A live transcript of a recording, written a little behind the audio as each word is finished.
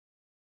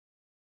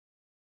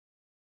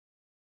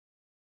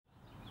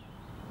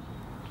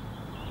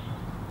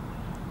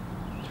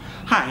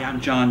Hi,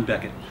 I'm John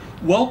Beckett.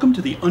 Welcome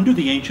to the Under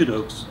the Ancient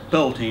Oaks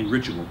Beltane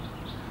Ritual.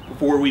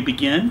 Before we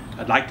begin,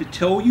 I'd like to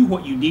tell you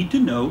what you need to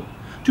know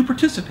to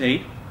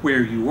participate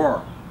where you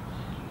are.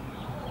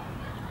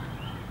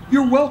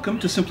 You're welcome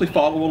to simply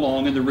follow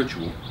along in the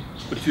ritual,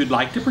 but if you'd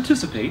like to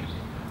participate,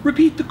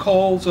 repeat the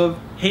calls of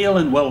hail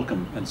and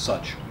welcome and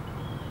such.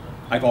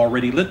 I've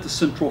already lit the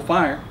central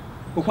fire,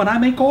 but when I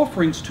make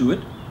offerings to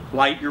it,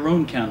 light your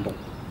own candle.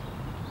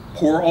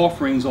 Pour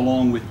offerings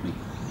along with me.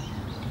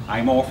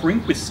 I'm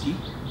offering whiskey.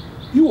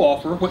 You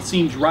offer what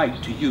seems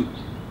right to you.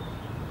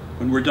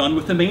 When we're done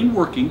with the main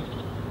working,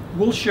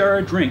 we'll share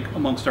a drink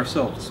amongst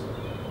ourselves.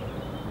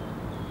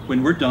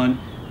 When we're done,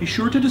 be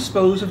sure to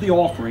dispose of the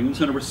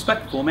offerings in a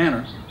respectful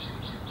manner.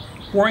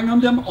 Pouring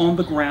them on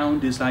the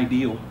ground is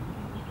ideal.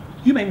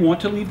 You may want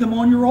to leave them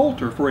on your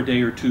altar for a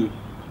day or two.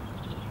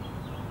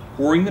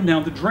 Pouring them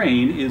down the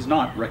drain is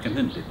not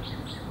recommended.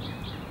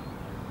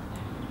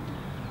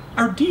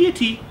 Our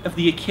deity of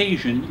the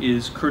occasion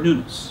is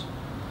Cernunnos.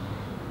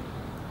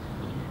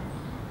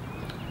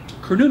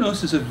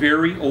 Cernunnos is a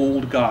very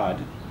old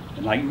god,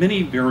 and like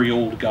many very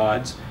old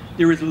gods,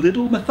 there is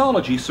little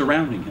mythology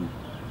surrounding him.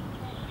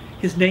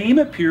 His name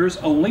appears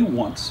only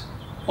once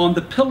on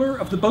the Pillar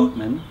of the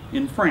Boatman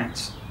in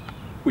France,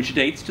 which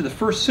dates to the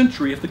 1st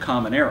century of the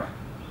Common Era.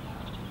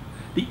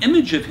 The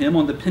image of him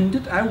on the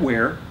pendant I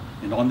wear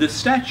and on this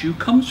statue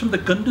comes from the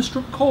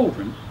Gundestrup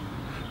cauldron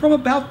from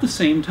about the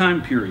same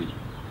time period.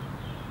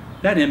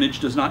 That image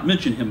does not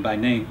mention him by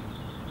name.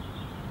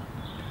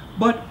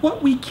 But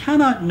what we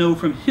cannot know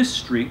from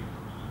history,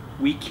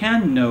 we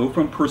can know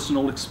from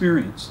personal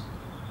experience.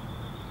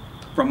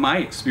 From my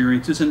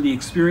experiences and the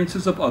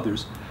experiences of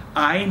others,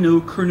 I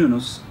know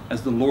Cernunnos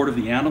as the Lord of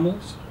the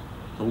animals,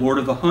 the Lord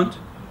of the hunt,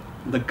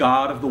 and the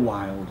God of the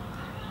wild.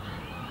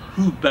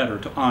 Who better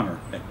to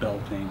honor at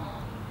Beltane?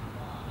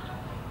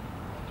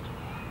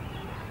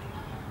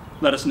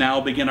 Let us now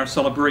begin our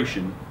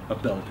celebration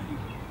of Beltane.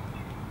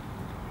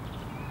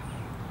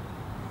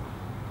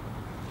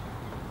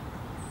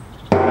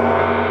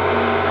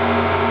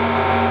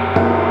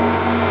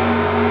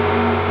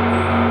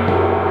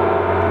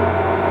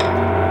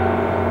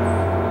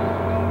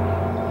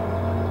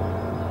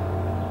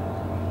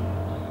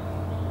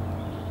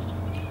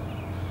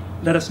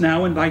 Let us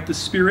now invite the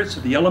spirits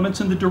of the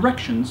elements and the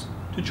directions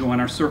to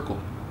join our circle.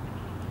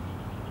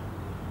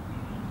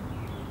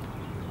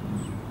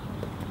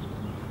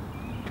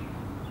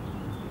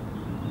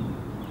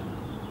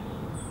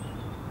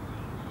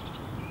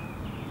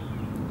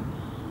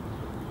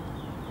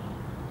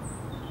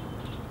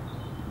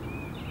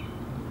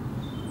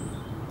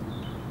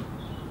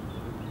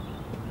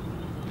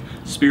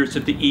 Spirits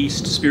of the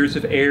east, spirits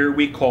of air,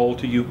 we call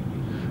to you.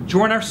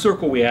 Join our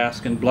circle, we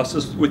ask, and bless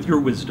us with your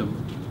wisdom.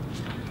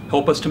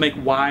 Help us to make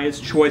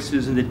wise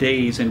choices in the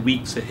days and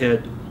weeks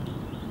ahead.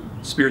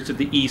 Spirits of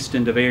the east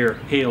and of air,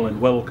 hail and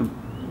welcome.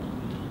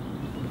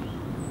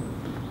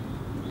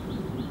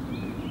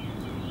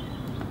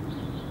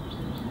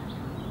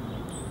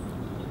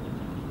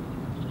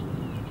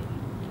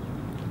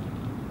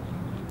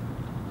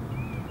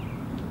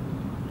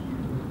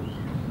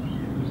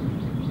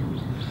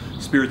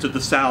 Spirits of the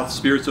south,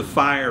 spirits of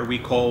fire, we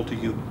call to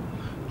you.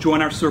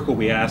 Join our circle,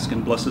 we ask,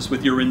 and bless us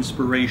with your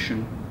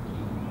inspiration.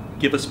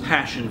 Give us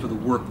passion for the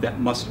work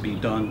that must be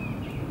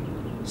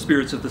done.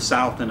 Spirits of the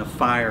south and of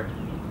fire,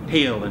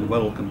 hail and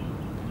welcome.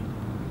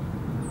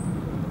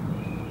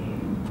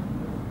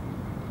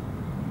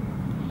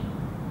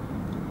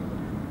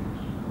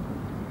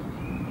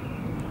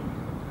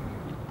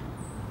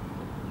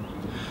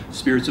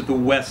 Spirits of the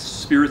west,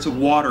 spirits of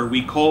water,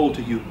 we call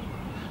to you.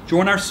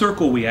 Join our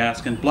circle, we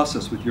ask, and bless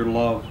us with your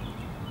love.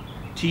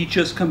 Teach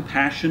us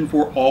compassion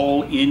for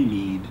all in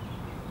need.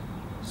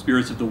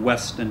 Spirits of the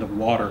west and of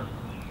water,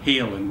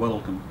 hail and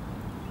welcome.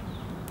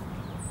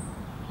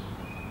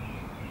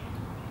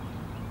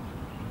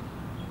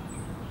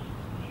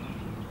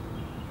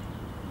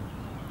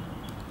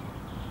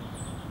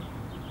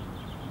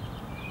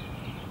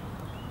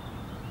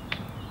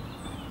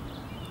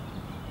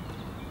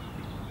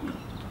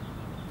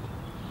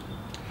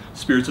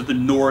 Spirits of the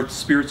north,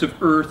 spirits of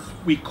earth,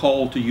 we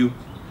call to you.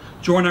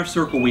 Join our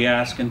circle, we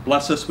ask, and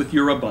bless us with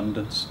your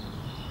abundance.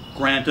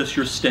 Grant us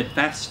your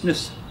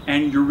steadfastness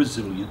and your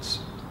resilience.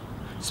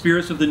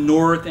 Spirits of the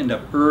north and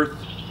of earth,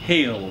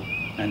 hail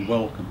and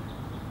welcome.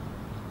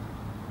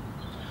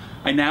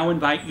 I now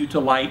invite you to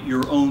light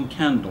your own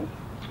candle.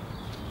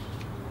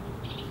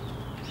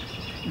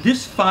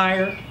 This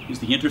fire is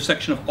the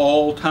intersection of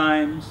all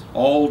times,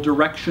 all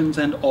directions,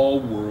 and all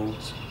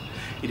worlds.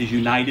 It is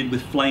united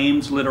with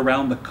flames lit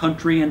around the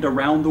country and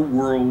around the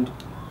world,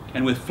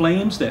 and with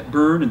flames that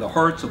burn in the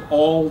hearts of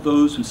all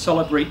those who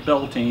celebrate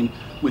Beltane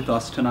with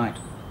us tonight.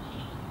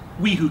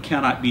 We who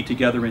cannot be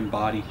together in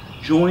body,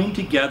 join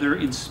together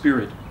in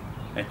spirit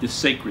at this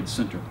sacred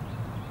center.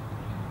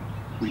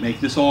 We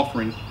make this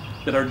offering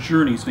that our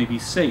journeys may be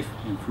safe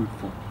and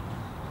fruitful.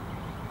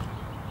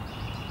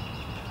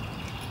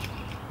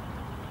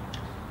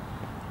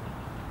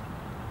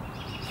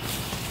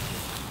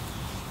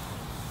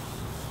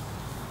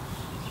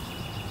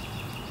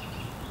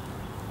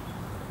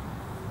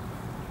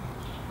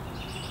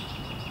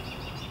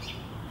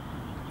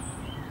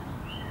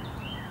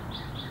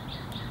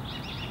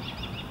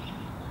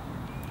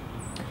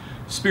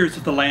 Spirits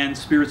of the land,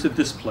 spirits of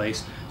this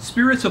place,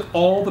 spirits of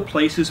all the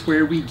places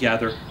where we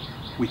gather,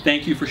 we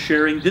thank you for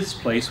sharing this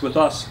place with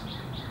us.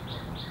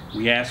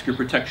 We ask your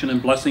protection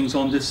and blessings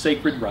on this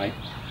sacred rite,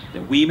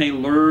 that we may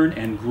learn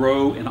and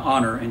grow in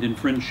honor and in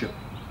friendship.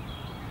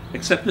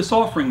 Accept this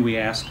offering, we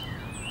ask,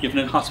 given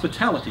in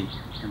hospitality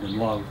and in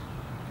love.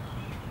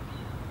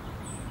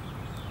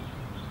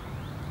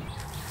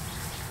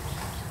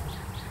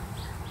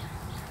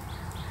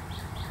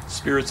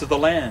 Spirits of the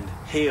land,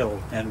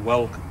 hail and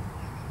welcome.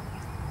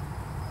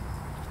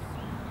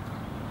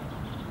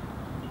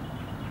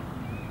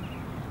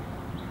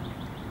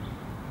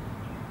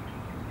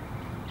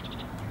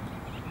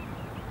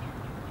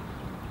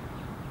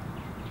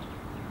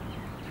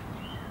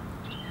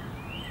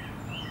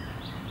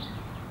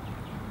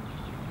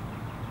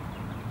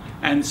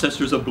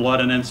 Ancestors of blood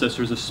and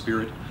ancestors of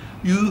spirit,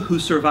 you who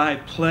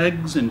survived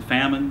plagues and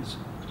famines,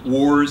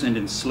 wars and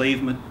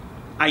enslavement,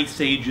 ice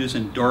ages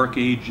and dark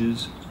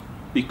ages,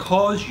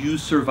 because you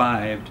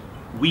survived,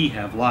 we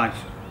have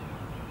life.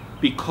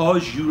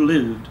 Because you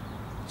lived,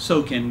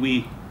 so can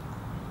we.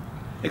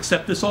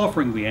 Accept this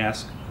offering, we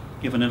ask,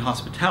 given in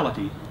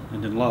hospitality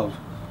and in love.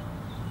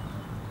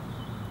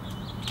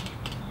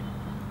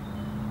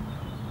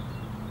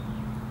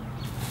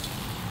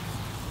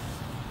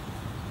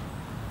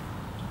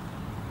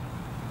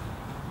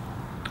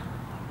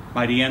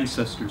 Mighty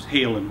ancestors,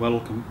 hail and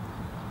welcome.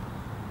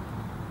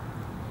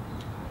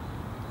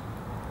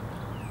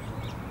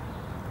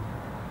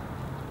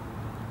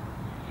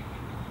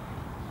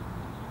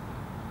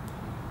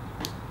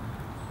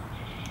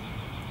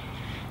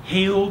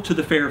 Hail to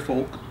the fair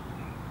folk,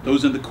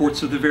 those in the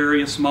courts of the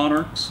various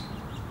monarchs,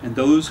 and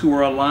those who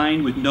are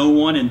aligned with no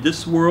one in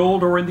this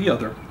world or in the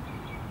other.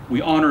 We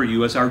honor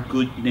you as our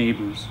good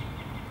neighbors.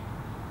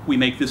 We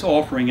make this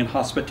offering in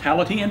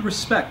hospitality and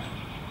respect,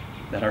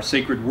 that our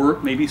sacred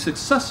work may be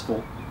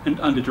successful and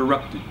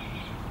uninterrupted.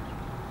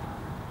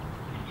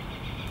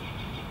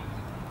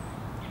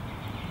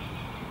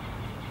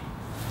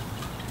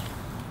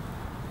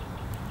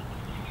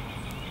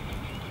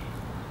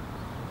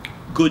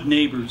 Good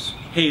neighbors,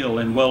 hail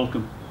and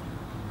welcome.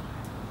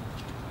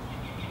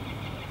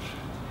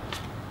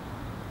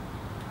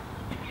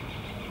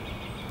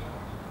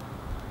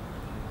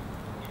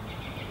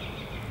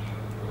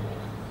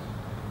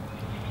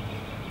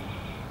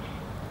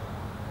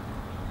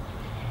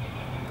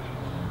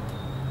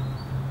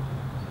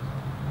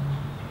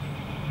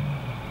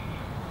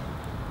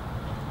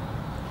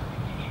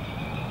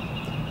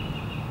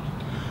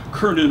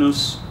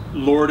 Cernunnos,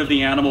 Lord of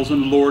the animals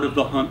and Lord of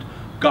the hunt,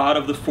 God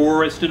of the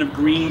forest and of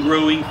green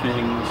growing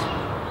things,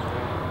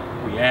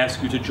 we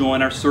ask you to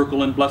join our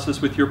circle and bless us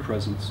with your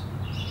presence.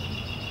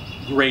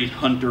 Great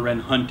hunter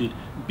and hunted,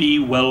 be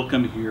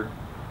welcome here.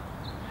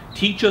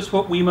 Teach us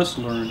what we must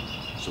learn,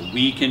 so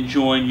we can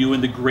join you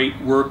in the great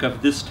work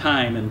of this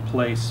time and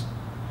place.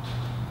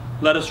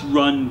 Let us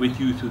run with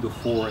you through the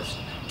forest.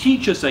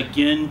 Teach us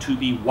again to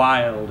be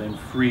wild and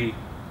free.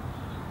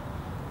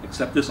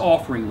 Accept this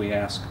offering, we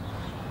ask,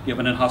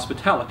 given in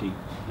hospitality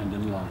and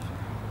in love.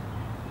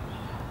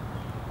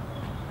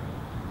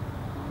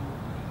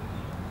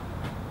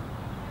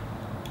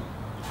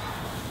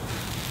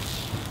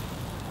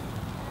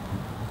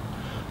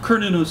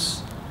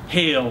 Cernunnos,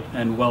 hail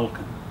and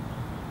welcome.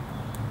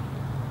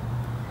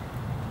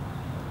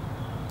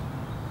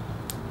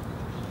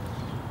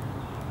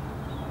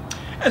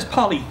 As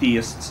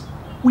polytheists,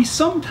 we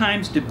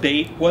sometimes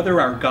debate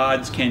whether our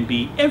gods can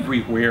be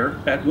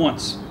everywhere at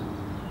once.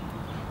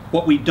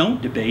 What we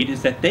don't debate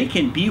is that they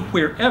can be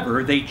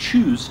wherever they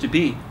choose to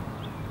be.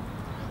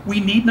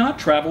 We need not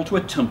travel to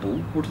a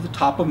temple or to the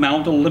top of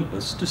Mount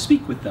Olympus to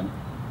speak with them.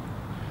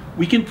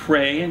 We can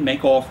pray and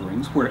make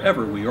offerings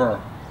wherever we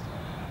are.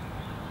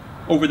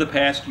 Over the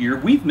past year,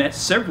 we've met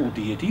several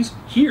deities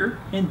here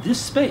in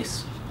this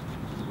space.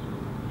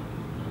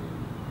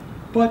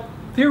 But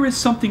there is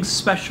something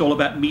special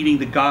about meeting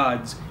the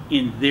gods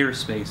in their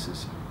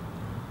spaces.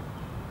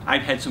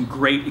 I've had some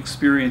great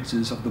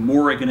experiences of the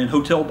Morrigan and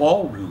hotel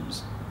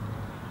ballrooms,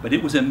 but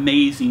it was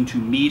amazing to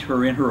meet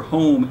her in her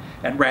home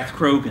at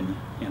Rathcrogan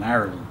in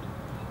Ireland.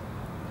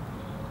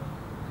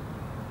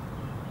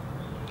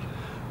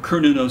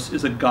 Cernunnos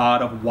is a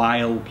god of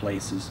wild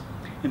places,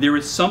 and there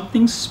is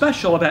something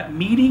special about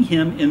meeting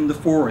him in the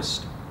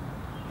forest,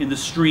 in the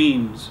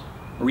streams,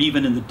 or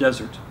even in the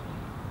desert.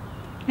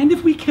 And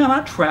if we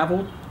cannot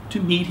travel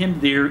to meet him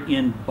there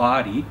in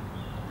body,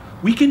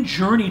 we can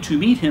journey to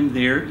meet him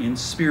there in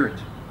spirit.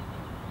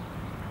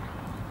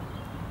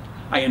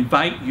 I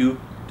invite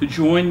you to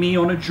join me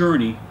on a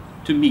journey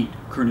to meet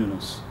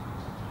Cernunnos.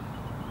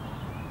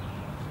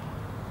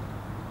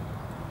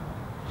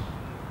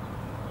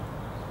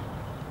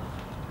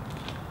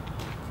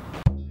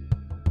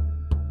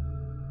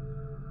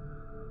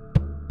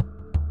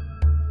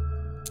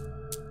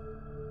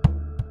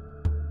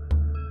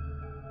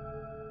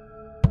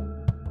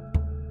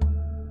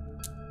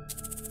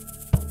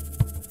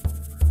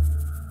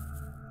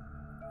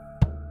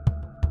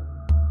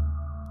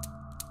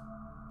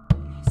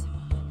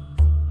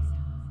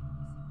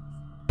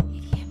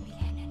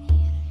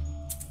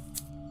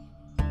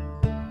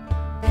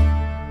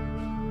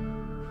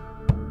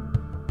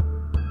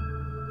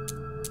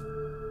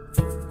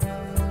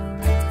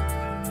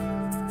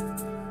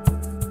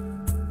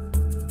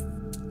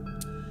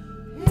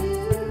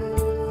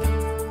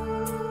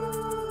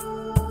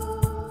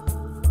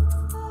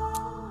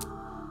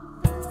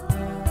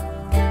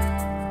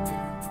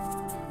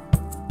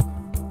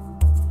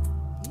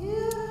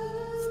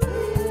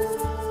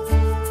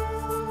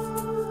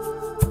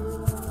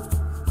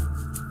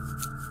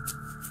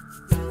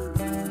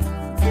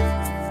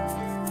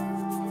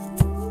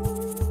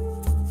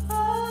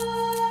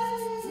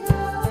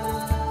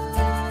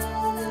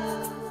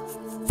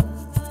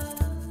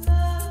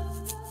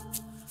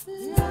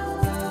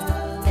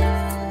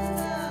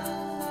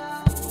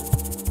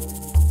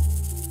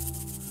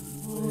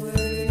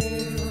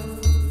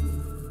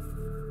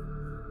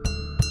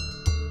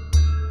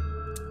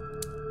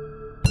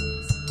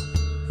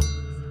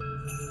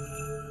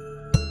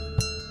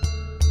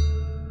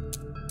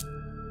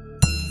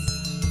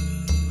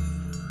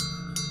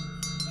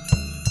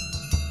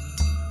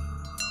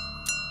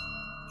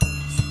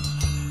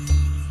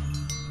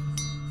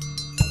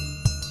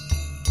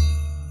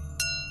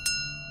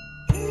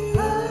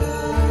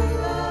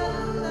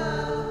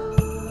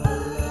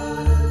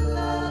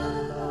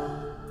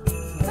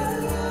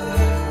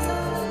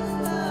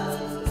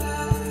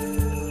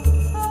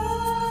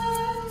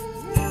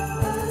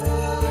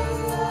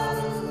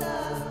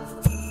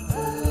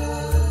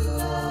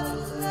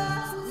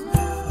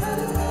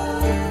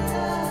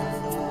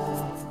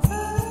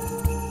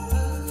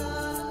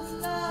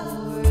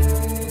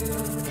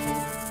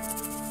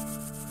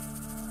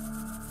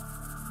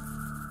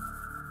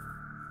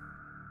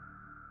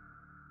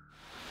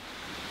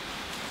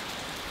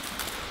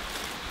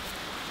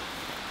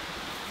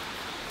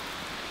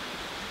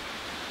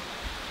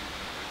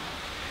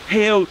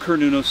 Hail,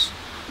 Cernunnos,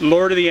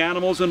 Lord of the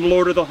animals and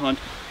Lord of the hunt,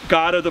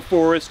 God of the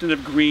forest and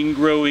of green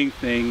growing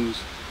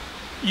things.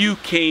 You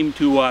came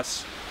to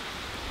us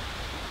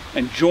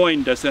and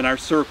joined us in our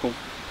circle.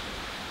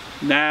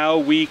 Now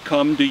we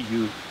come to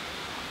you.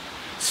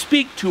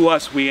 Speak to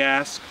us, we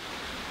ask.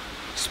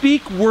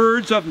 Speak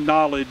words of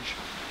knowledge,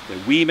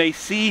 that we may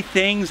see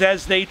things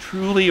as they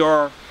truly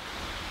are.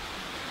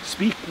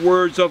 Speak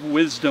words of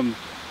wisdom,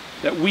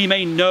 that we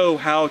may know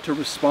how to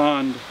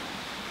respond.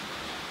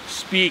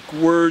 Speak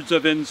words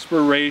of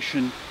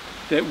inspiration,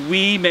 that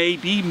we may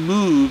be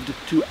moved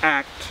to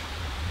act.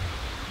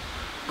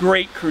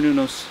 Great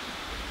Cernunnos,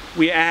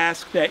 we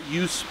ask that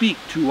you speak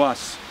to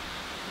us.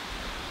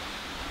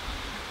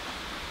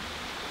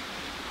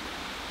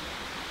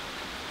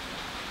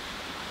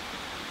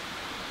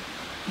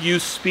 You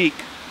speak,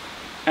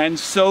 and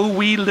so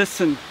we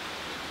listen.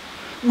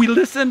 We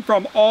listen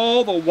from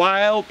all the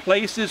wild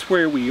places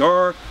where we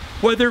are,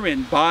 whether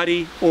in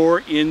body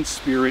or in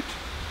spirit.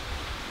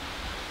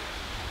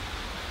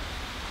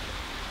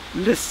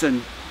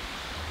 Listen,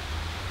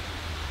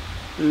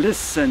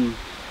 listen,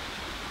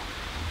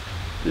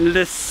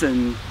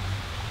 listen.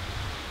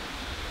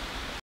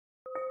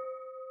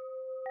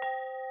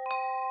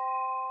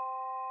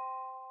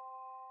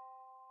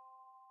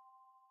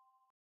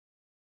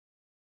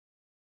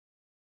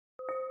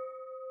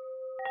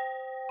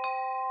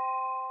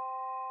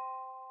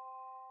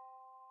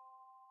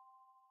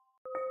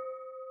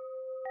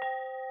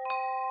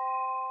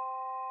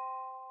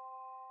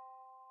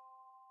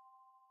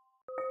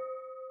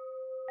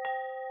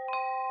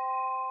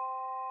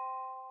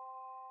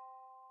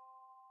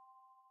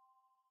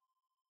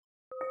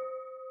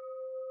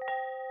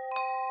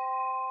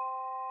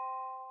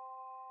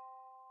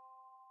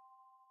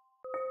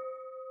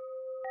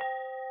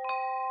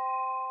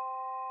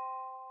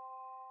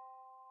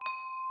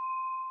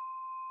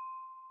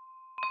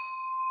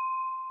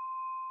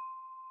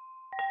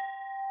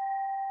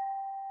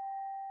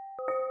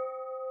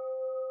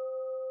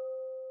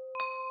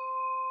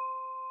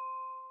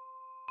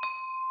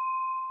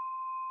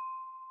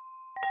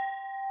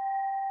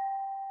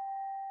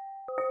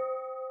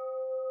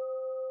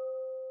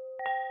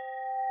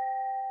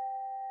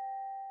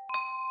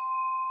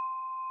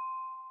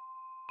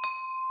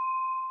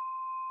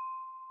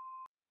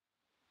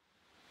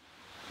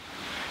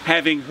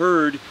 Having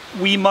heard,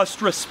 we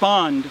must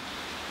respond.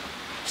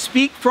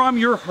 Speak from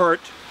your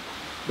heart,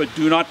 but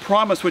do not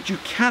promise what you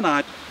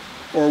cannot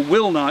or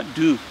will not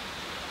do.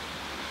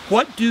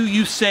 What do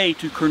you say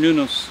to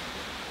Cernunnos?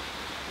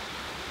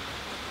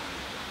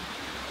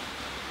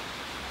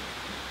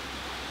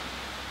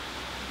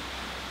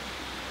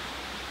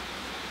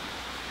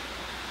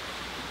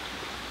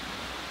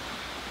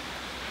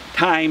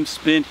 Time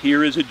spent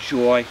here is a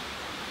joy,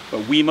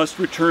 but we must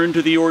return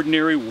to the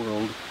ordinary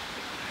world.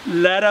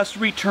 Let us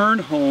return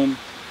home,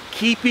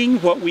 keeping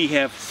what we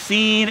have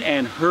seen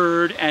and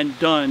heard and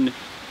done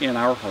in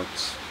our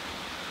hearts.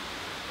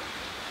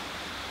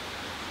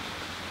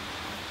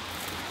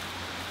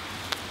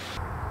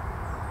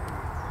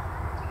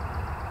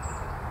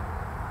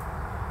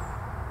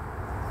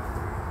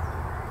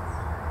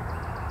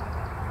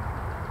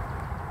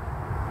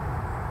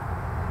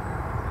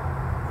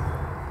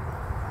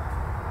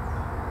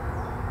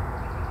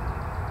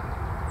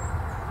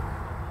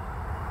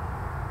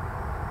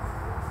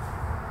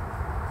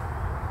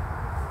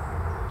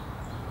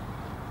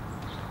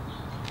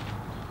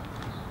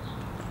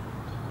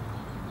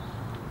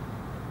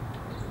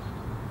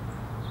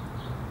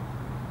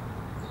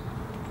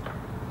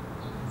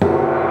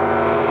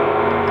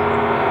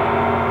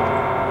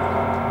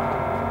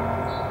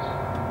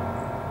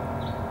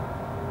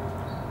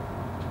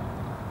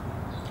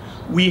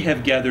 We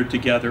have gathered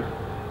together,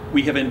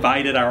 we have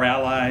invited our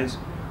allies,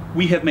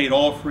 we have made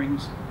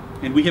offerings,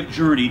 and we have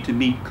journeyed to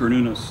meet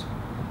Cernunnos.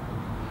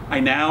 I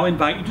now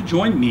invite you to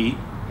join me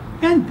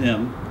and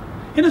them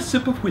in a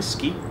sip of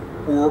whiskey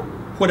or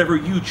whatever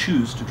you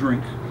choose to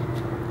drink.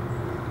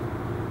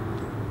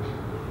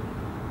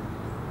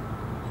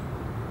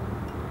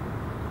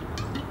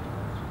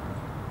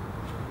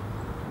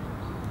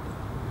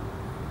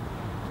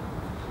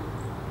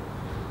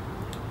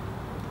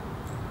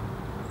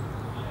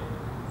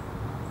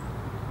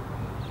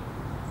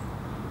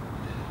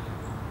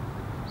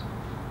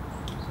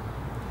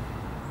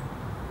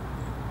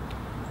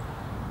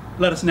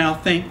 Let us now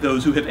thank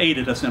those who have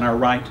aided us in our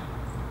right.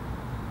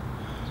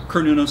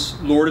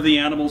 Cernunnos, Lord of the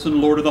animals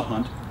and Lord of the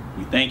hunt,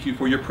 we thank you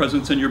for your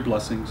presence and your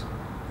blessings.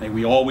 May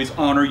we always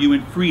honor you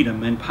in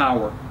freedom and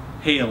power.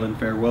 Hail and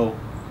farewell.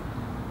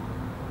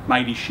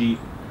 Mighty She,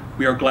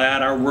 we are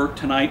glad our work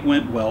tonight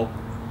went well.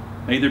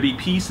 May there be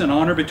peace and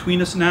honor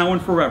between us now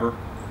and forever.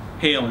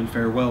 Hail and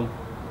farewell.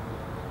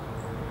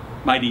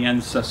 Mighty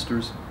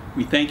ancestors,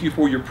 we thank you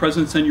for your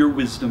presence and your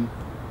wisdom.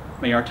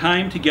 May our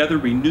time together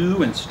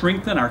renew and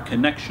strengthen our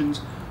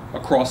connections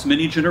across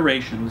many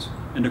generations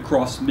and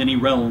across many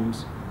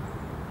realms.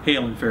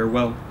 Hail and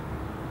farewell.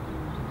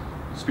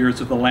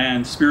 Spirits of the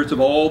land, spirits of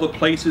all the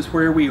places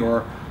where we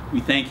are, we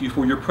thank you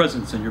for your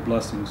presence and your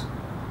blessings.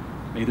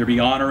 May there be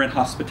honor and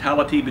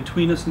hospitality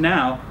between us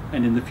now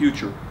and in the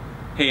future.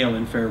 Hail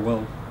and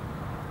farewell.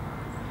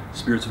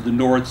 Spirits of the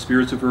north,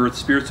 spirits of earth,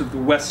 spirits of the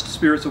west,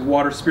 spirits of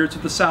water, spirits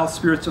of the south,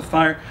 spirits of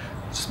fire,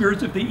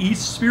 spirits of the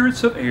east,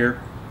 spirits of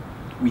air,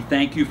 we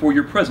thank you for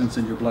your presence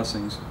and your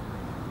blessings.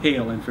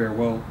 Hail and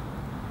farewell.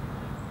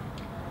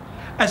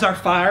 As our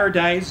fire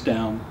dies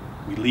down,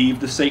 we leave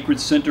the sacred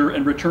center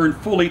and return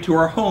fully to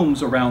our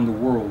homes around the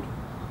world.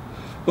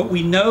 But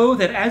we know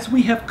that as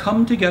we have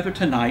come together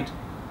tonight,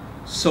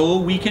 so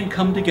we can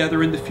come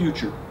together in the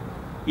future,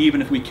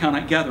 even if we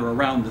cannot gather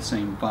around the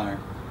same fire.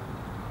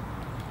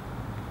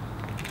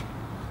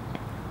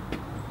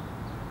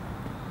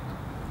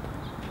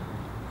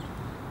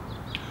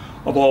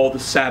 Of all the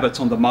Sabbats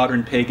on the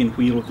modern pagan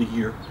wheel of the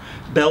year,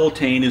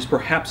 Beltane is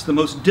perhaps the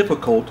most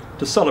difficult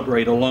to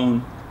celebrate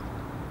alone.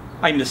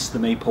 I miss the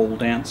maypole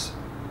dance,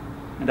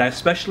 and I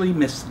especially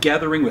miss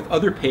gathering with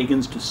other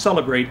pagans to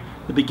celebrate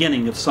the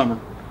beginning of summer.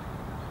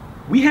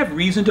 We have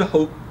reason to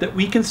hope that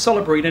we can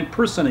celebrate in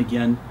person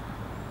again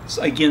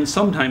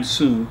sometime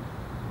soon,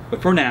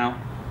 but for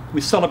now,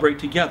 we celebrate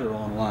together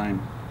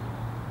online.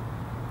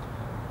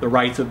 The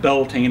rites of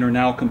Beltane are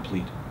now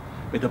complete.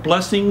 May the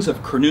blessings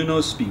of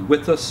Cernunnos be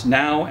with us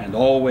now and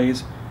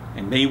always,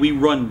 and may we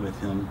run with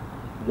him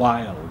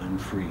wild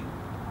and free.